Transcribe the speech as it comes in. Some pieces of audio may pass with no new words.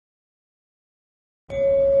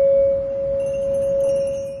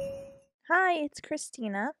Hi, it's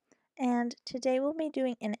Christina, and today we'll be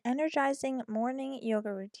doing an energizing morning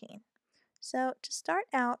yoga routine. So, to start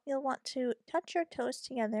out, you'll want to touch your toes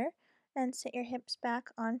together and sit your hips back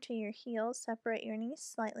onto your heels, separate your knees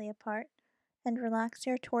slightly apart, and relax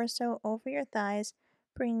your torso over your thighs,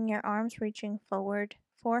 bringing your arms reaching forward,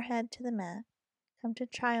 forehead to the mat. Come to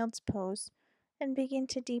child's pose and begin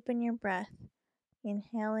to deepen your breath,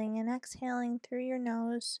 inhaling and exhaling through your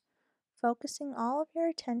nose, focusing all of your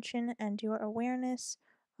attention and your awareness,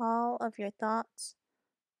 all of your thoughts,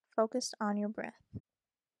 focused on your breath.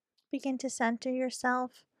 Begin to center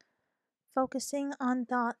yourself, focusing on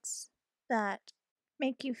thoughts that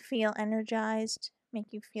make you feel energized, make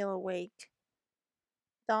you feel awake,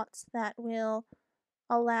 thoughts that will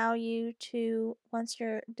allow you to, once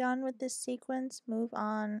you're done with this sequence, move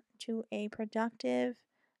on to a productive,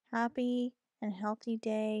 happy, and healthy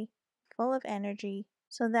day full of energy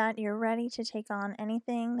so that you're ready to take on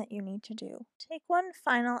anything that you need to do. Take one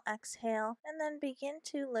final exhale and then begin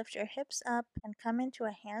to lift your hips up and come into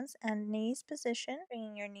a hands and knees position,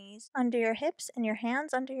 bringing your knees under your hips and your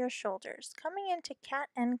hands under your shoulders, coming into cat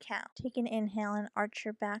and cow. Take an inhale and arch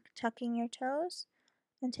your back, tucking your toes.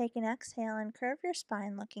 And take an exhale and curve your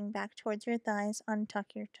spine, looking back towards your thighs. Untuck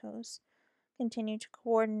your toes. Continue to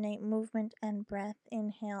coordinate movement and breath.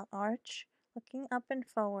 Inhale, arch, looking up and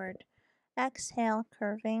forward. Exhale,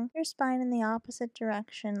 curving your spine in the opposite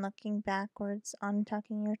direction, looking backwards,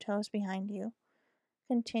 untucking your toes behind you.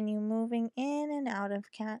 Continue moving in and out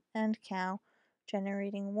of cat and cow,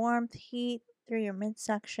 generating warmth, heat through your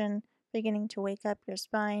midsection, beginning to wake up your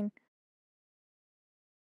spine.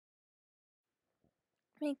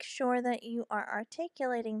 Make sure that you are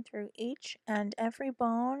articulating through each and every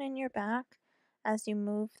bone in your back as you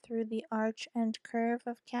move through the arch and curve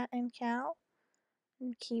of cat and cow.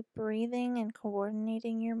 And keep breathing and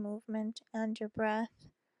coordinating your movement and your breath,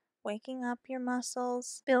 waking up your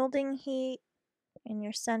muscles, building heat in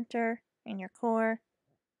your center, in your core.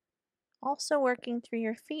 Also working through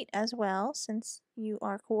your feet as well, since you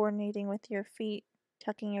are coordinating with your feet,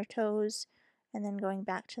 tucking your toes, and then going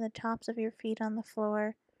back to the tops of your feet on the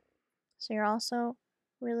floor. So you're also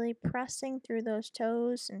really pressing through those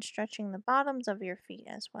toes and stretching the bottoms of your feet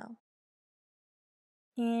as well.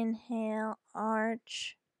 Inhale,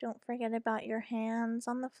 arch. Don't forget about your hands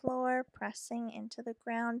on the floor, pressing into the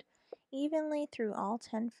ground evenly through all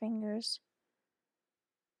 10 fingers.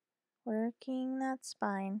 Working that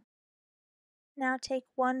spine. Now take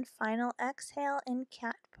one final exhale in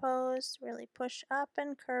cat pose. Really push up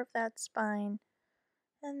and curve that spine.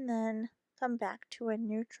 And then come back to a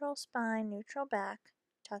neutral spine, neutral back.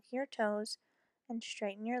 Tuck your toes and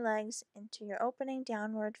straighten your legs into your opening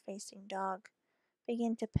downward facing dog.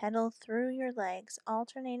 Begin to pedal through your legs,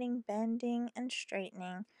 alternating bending and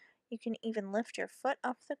straightening. You can even lift your foot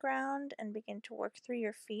off the ground and begin to work through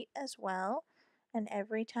your feet as well. And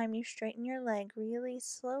every time you straighten your leg, really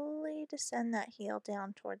slowly descend that heel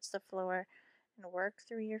down towards the floor and work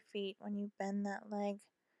through your feet when you bend that leg,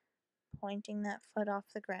 pointing that foot off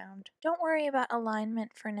the ground. Don't worry about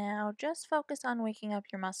alignment for now, just focus on waking up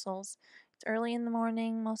your muscles. It's early in the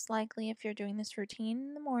morning, most likely if you're doing this routine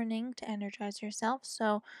in the morning to energize yourself,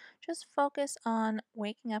 so just focus on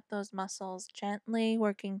waking up those muscles, gently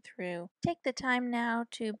working through. Take the time now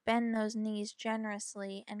to bend those knees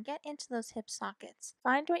generously and get into those hip sockets.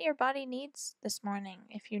 Find what your body needs this morning.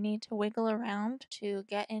 If you need to wiggle around to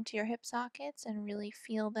get into your hip sockets and really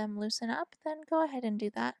feel them loosen up, then go ahead and do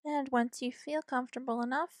that. And once you feel comfortable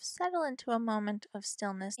enough, settle into a moment of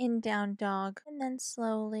stillness in down dog, and then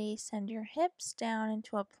slowly send your hips down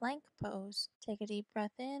into a plank pose. Take a deep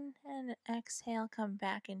breath in and exhale, come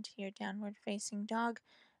back into your downward facing dog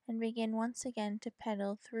and begin once again to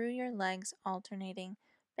pedal through your legs, alternating,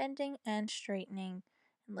 bending and straightening,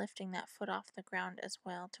 and lifting that foot off the ground as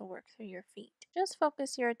well to work through your feet. Just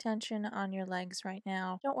focus your attention on your legs right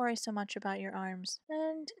now. Don't worry so much about your arms.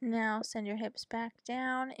 And now send your hips back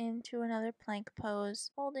down into another plank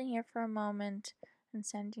pose, holding here for a moment and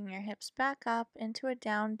sending your hips back up into a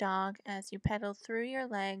down dog as you pedal through your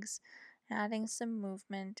legs, adding some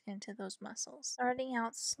movement into those muscles. Starting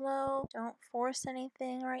out slow, don't force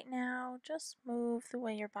anything right now, just move the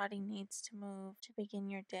way your body needs to move to begin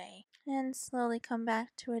your day. And slowly come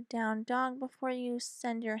back to a down dog before you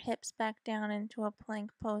send your hips back down into a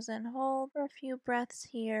plank pose and hold for a few breaths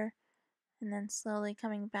here. And then slowly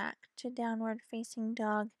coming back to downward facing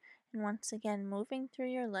dog and once again moving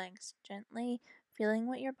through your legs, gently feeling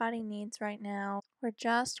what your body needs right now. We're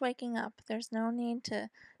just waking up. There's no need to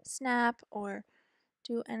snap or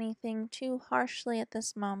do anything too harshly at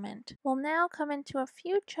this moment. We'll now come into a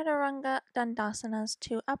few chaturanga dandasanas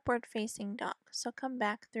to upward facing dog. So come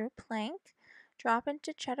back through plank, Drop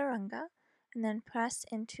into chaturanga and then press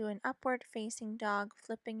into an upward facing dog,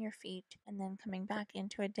 flipping your feet and then coming back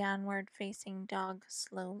into a downward facing dog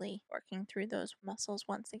slowly, working through those muscles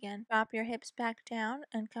once again. Drop your hips back down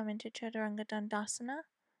and come into chaturanga dandasana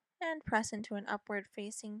and press into an upward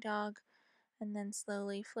facing dog, and then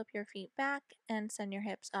slowly flip your feet back and send your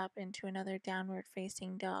hips up into another downward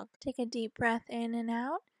facing dog. Take a deep breath in and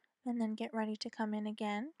out, and then get ready to come in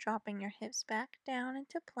again, dropping your hips back down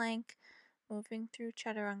into plank, moving through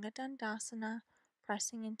chaturanga dandasana,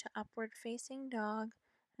 pressing into upward facing dog,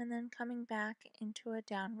 and then coming back into a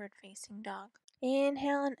downward facing dog.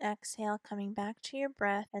 Inhale and exhale, coming back to your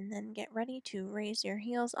breath, and then get ready to raise your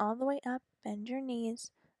heels all the way up, bend your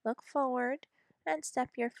knees, look forward, and step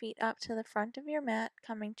your feet up to the front of your mat,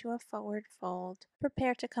 coming to a forward fold.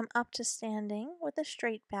 Prepare to come up to standing with a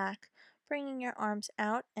straight back, bringing your arms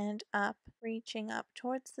out and up, reaching up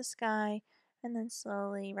towards the sky, and then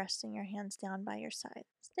slowly resting your hands down by your side.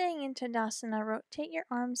 Staying in Tadasana, rotate your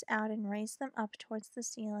arms out and raise them up towards the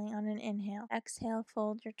ceiling on an inhale. Exhale,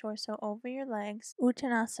 fold your torso over your legs.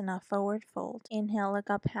 Uttanasana, forward fold. Inhale,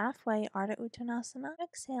 look up halfway, Ardha Uttanasana.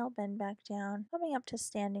 Exhale, bend back down. Coming up to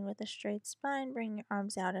standing with a straight spine, bring your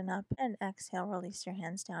arms out and up. And exhale, release your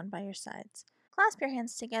hands down by your sides. Clasp your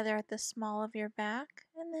hands together at the small of your back,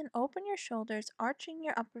 and then open your shoulders, arching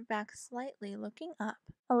your upper back slightly, looking up.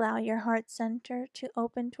 Allow your heart center to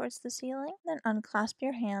open towards the ceiling, then unclasp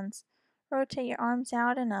your hands. Rotate your arms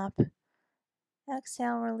out and up.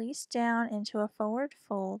 Exhale, release down into a forward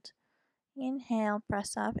fold. Inhale,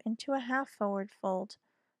 press up into a half forward fold.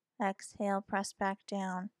 Exhale, press back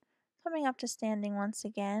down. Coming up to standing once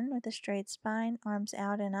again with a straight spine, arms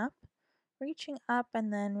out and up. Reaching up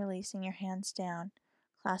and then releasing your hands down.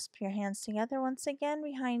 Clasp your hands together once again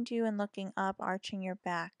behind you and looking up, arching your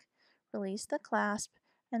back. Release the clasp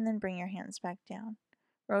and then bring your hands back down.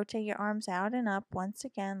 Rotate your arms out and up once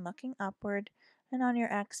again, looking upward. And on your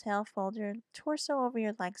exhale, fold your torso over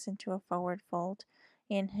your legs into a forward fold.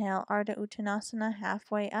 Inhale, Ardha Uttanasana,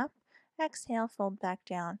 halfway up. Exhale, fold back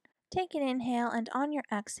down. Take an inhale, and on your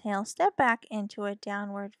exhale, step back into a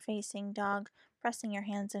downward facing dog, pressing your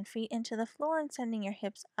hands and feet into the floor and sending your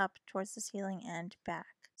hips up towards the ceiling and back.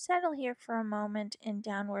 Settle here for a moment in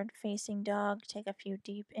downward facing dog. Take a few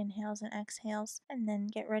deep inhales and exhales, and then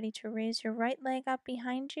get ready to raise your right leg up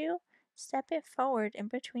behind you. Step it forward in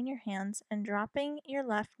between your hands and dropping your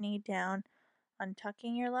left knee down,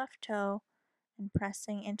 untucking your left toe, and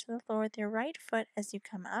pressing into the floor with your right foot as you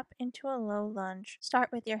come up into a low lunge. Start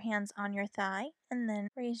with your hands on your thigh and then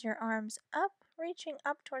raise your arms up, reaching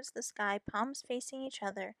up towards the sky, palms facing each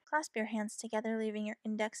other. Clasp your hands together, leaving your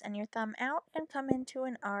index and your thumb out, and come into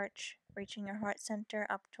an arch, reaching your heart center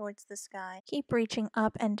up towards the sky. Keep reaching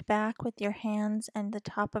up and back with your hands and the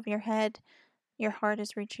top of your head. Your heart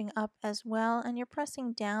is reaching up as well, and you're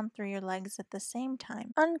pressing down through your legs at the same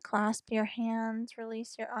time. Unclasp your hands,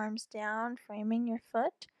 release your arms down, framing your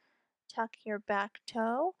foot. Tuck your back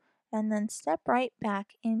toe, and then step right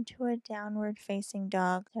back into a downward facing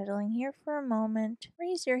dog. Settling here for a moment.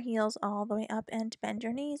 Raise your heels all the way up and bend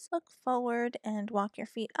your knees. Look forward and walk your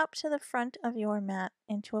feet up to the front of your mat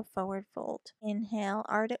into a forward fold. Inhale,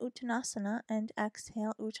 Ardha Uttanasana, and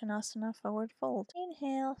exhale, Uttanasana, forward fold.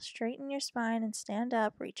 Inhale, straighten your spine and stand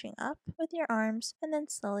up, reaching up with your arms, and then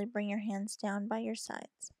slowly bring your hands down by your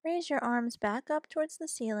sides. Raise your arms back up towards the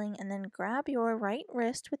ceiling, and then grab your right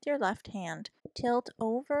wrist with your left hand. Tilt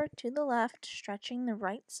over to the left, stretching the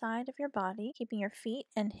right side of your body, keeping your feet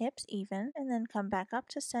and hips even, and then come back up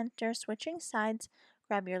to center, switching sides.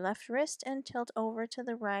 Grab your left wrist and tilt over to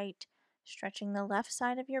the right, stretching the left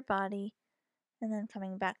side of your body, and then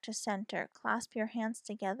coming back to center. Clasp your hands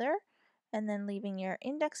together, and then leaving your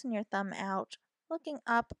index and your thumb out, looking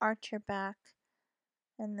up, arch your back,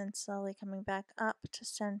 and then slowly coming back up to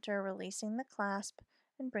center, releasing the clasp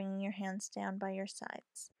and bringing your hands down by your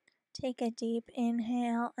sides. Take a deep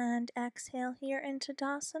inhale and exhale here into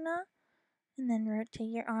Tadasana, and then rotate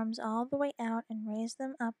your arms all the way out and raise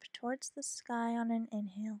them up towards the sky on an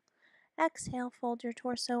inhale. Exhale, fold your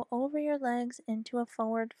torso over your legs into a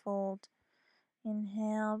forward fold.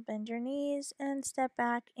 Inhale, bend your knees and step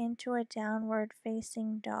back into a downward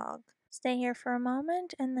facing dog. Stay here for a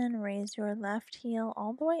moment and then raise your left heel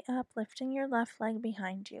all the way up, lifting your left leg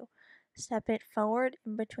behind you. Step it forward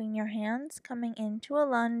in between your hands, coming into a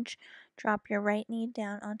lunge. Drop your right knee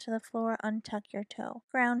down onto the floor, untuck your toe.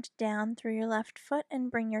 Ground down through your left foot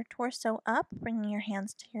and bring your torso up, bringing your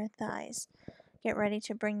hands to your thighs. Get ready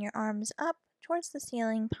to bring your arms up towards the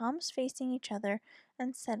ceiling, palms facing each other,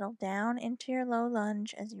 and settle down into your low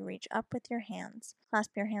lunge as you reach up with your hands.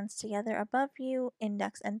 Clasp your hands together above you,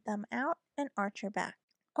 index and thumb out, and arch your back.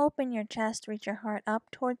 Open your chest, reach your heart up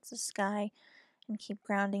towards the sky, and keep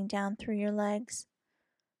grounding down through your legs.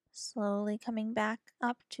 Slowly coming back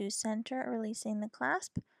up to center, releasing the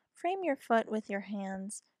clasp. Frame your foot with your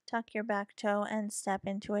hands. Tuck your back toe and step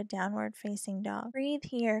into a downward facing dog. Breathe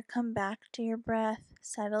here, come back to your breath.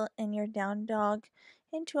 Settle in your down dog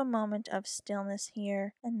into a moment of stillness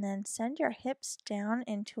here, and then send your hips down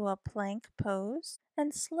into a plank pose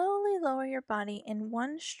and slowly lower your body in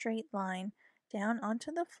one straight line down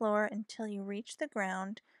onto the floor until you reach the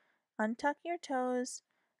ground. Untuck your toes.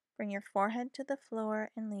 Bring your forehead to the floor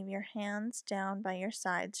and leave your hands down by your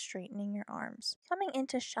sides, straightening your arms. Coming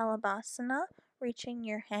into Shalabhasana, reaching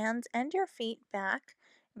your hands and your feet back,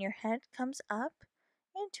 and your head comes up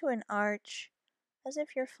into an arch as if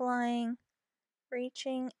you're flying,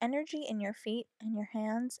 reaching energy in your feet and your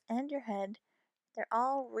hands and your head. They're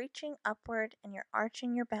all reaching upward and you're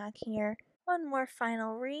arching your back here. One more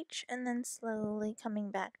final reach and then slowly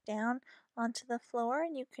coming back down onto the floor,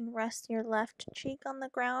 and you can rest your left cheek on the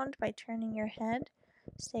ground by turning your head.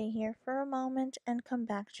 Stay here for a moment and come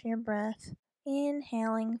back to your breath.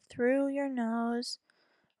 Inhaling through your nose,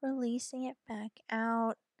 releasing it back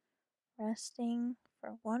out, resting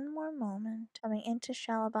for one more moment. Coming into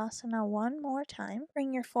Shalabhasana one more time.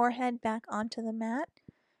 Bring your forehead back onto the mat.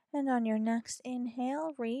 And on your next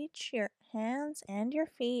inhale, reach your hands and your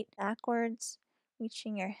feet backwards,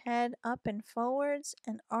 reaching your head up and forwards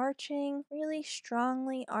and arching, really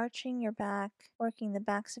strongly arching your back, working the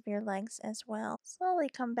backs of your legs as well. Slowly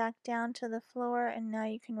come back down to the floor, and now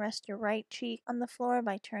you can rest your right cheek on the floor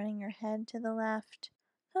by turning your head to the left.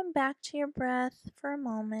 Come back to your breath for a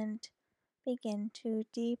moment. Begin to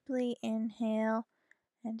deeply inhale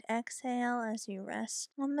and exhale as you rest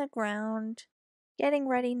on the ground. Getting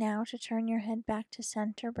ready now to turn your head back to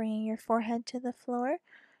center, bringing your forehead to the floor.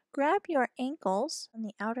 Grab your ankles on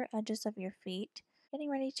the outer edges of your feet.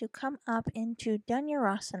 Getting ready to come up into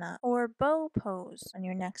Dhanurasana or bow pose. On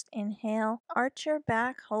your next inhale, arch your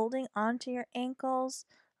back, holding onto your ankles.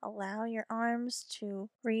 Allow your arms to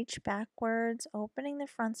reach backwards, opening the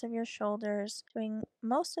fronts of your shoulders, doing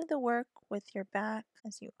most of the work with your back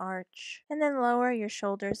as you arch. And then lower your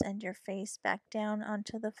shoulders and your face back down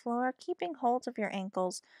onto the floor, keeping hold of your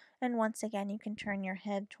ankles. And once again, you can turn your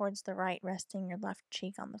head towards the right, resting your left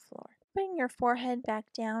cheek on the floor. Bring your forehead back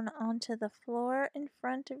down onto the floor in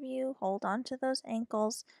front of you. Hold onto those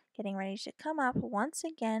ankles, getting ready to come up once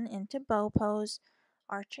again into bow pose.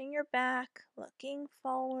 Arching your back, looking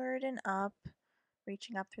forward and up,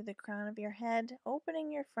 reaching up through the crown of your head,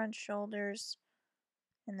 opening your front shoulders,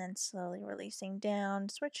 and then slowly releasing down,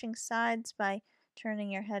 switching sides by turning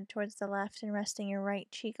your head towards the left and resting your right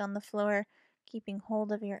cheek on the floor, keeping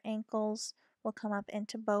hold of your ankles. We'll come up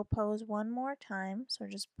into bow pose one more time, so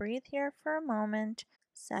just breathe here for a moment,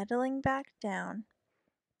 settling back down.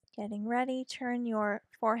 Getting ready, turn your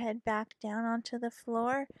forehead back down onto the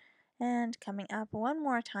floor and coming up one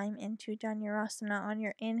more time into Dhanurasana on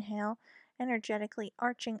your inhale, energetically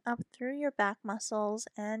arching up through your back muscles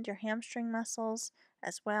and your hamstring muscles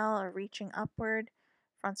as well are reaching upward.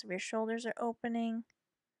 Fronts of your shoulders are opening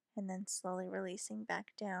and then slowly releasing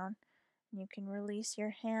back down. You can release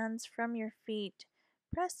your hands from your feet,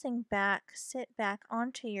 pressing back, sit back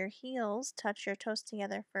onto your heels, touch your toes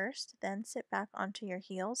together first, then sit back onto your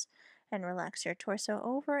heels and relax your torso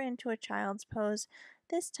over into a child's pose,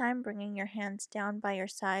 this time bringing your hands down by your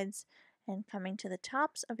sides and coming to the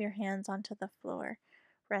tops of your hands onto the floor.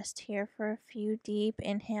 Rest here for a few deep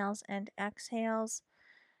inhales and exhales,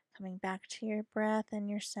 coming back to your breath and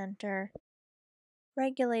your center,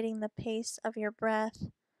 regulating the pace of your breath,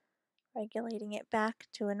 regulating it back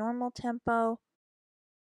to a normal tempo,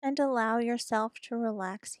 and allow yourself to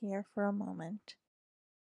relax here for a moment.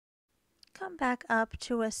 Come back up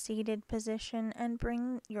to a seated position and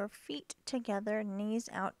bring your feet together, knees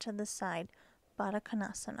out to the side, Baddha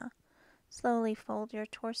Konasana. Slowly fold your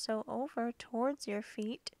torso over towards your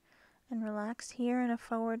feet and relax here in a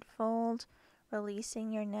forward fold,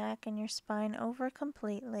 releasing your neck and your spine over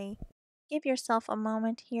completely. Give yourself a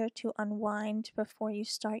moment here to unwind before you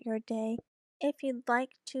start your day. If you'd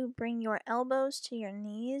like to bring your elbows to your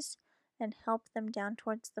knees and help them down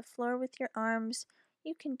towards the floor with your arms,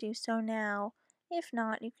 you can do so now. If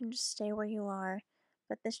not, you can just stay where you are.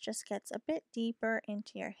 But this just gets a bit deeper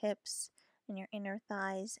into your hips and your inner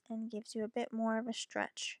thighs and gives you a bit more of a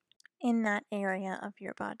stretch in that area of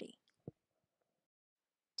your body.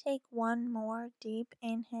 Take one more deep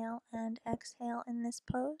inhale and exhale in this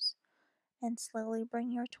pose, and slowly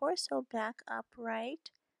bring your torso back upright,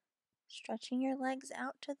 stretching your legs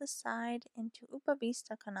out to the side into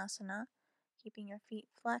Upavista Konasana, keeping your feet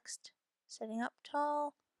flexed, sitting up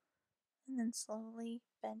tall, And then slowly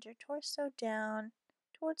bend your torso down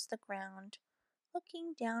towards the ground,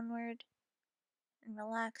 looking downward, and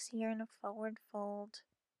relax here in a forward fold,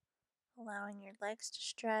 allowing your legs to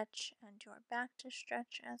stretch and your back to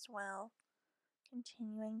stretch as well.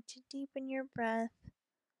 Continuing to deepen your breath,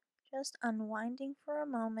 just unwinding for a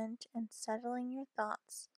moment and settling your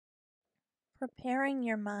thoughts, preparing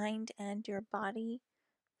your mind and your body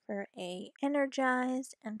for a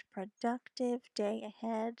energized and productive day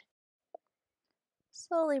ahead.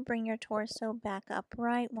 Slowly bring your torso back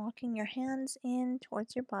upright, walking your hands in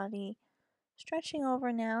towards your body. Stretching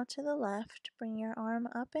over now to the left, bring your arm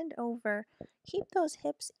up and over. Keep those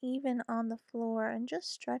hips even on the floor and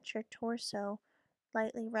just stretch your torso,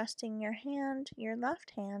 lightly resting your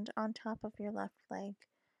left hand on top of your left leg.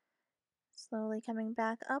 Slowly coming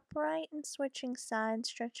back upright and switching sides,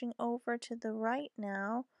 stretching over to the right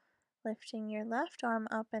now. Lifting your left arm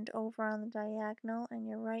up and over on the diagonal, and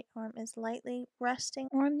your right arm is lightly resting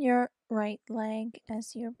on your right leg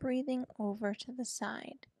as you're breathing over to the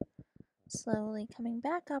side. Slowly coming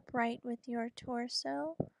back upright with your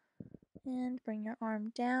torso, and bring your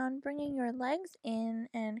arm down, bringing your legs in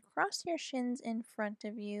and cross your shins in front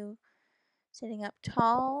of you. Sitting up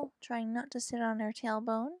tall, trying not to sit on your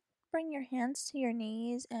tailbone. Bring your hands to your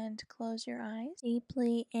knees and close your eyes.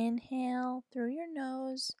 Deeply inhale through your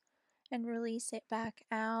nose and release it back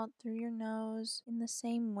out through your nose in the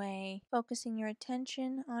same way, focusing your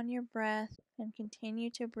attention on your breath and continue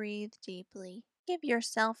to breathe deeply. Give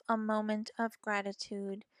yourself a moment of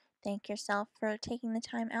gratitude. Thank yourself for taking the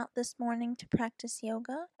time out this morning to practice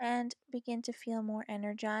yoga and begin to feel more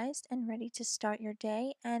energized and ready to start your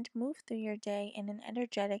day and move through your day in an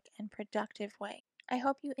energetic and productive way. I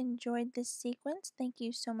hope you enjoyed this sequence. Thank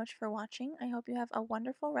you so much for watching. I hope you have a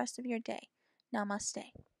wonderful rest of your day.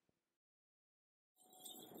 Namaste.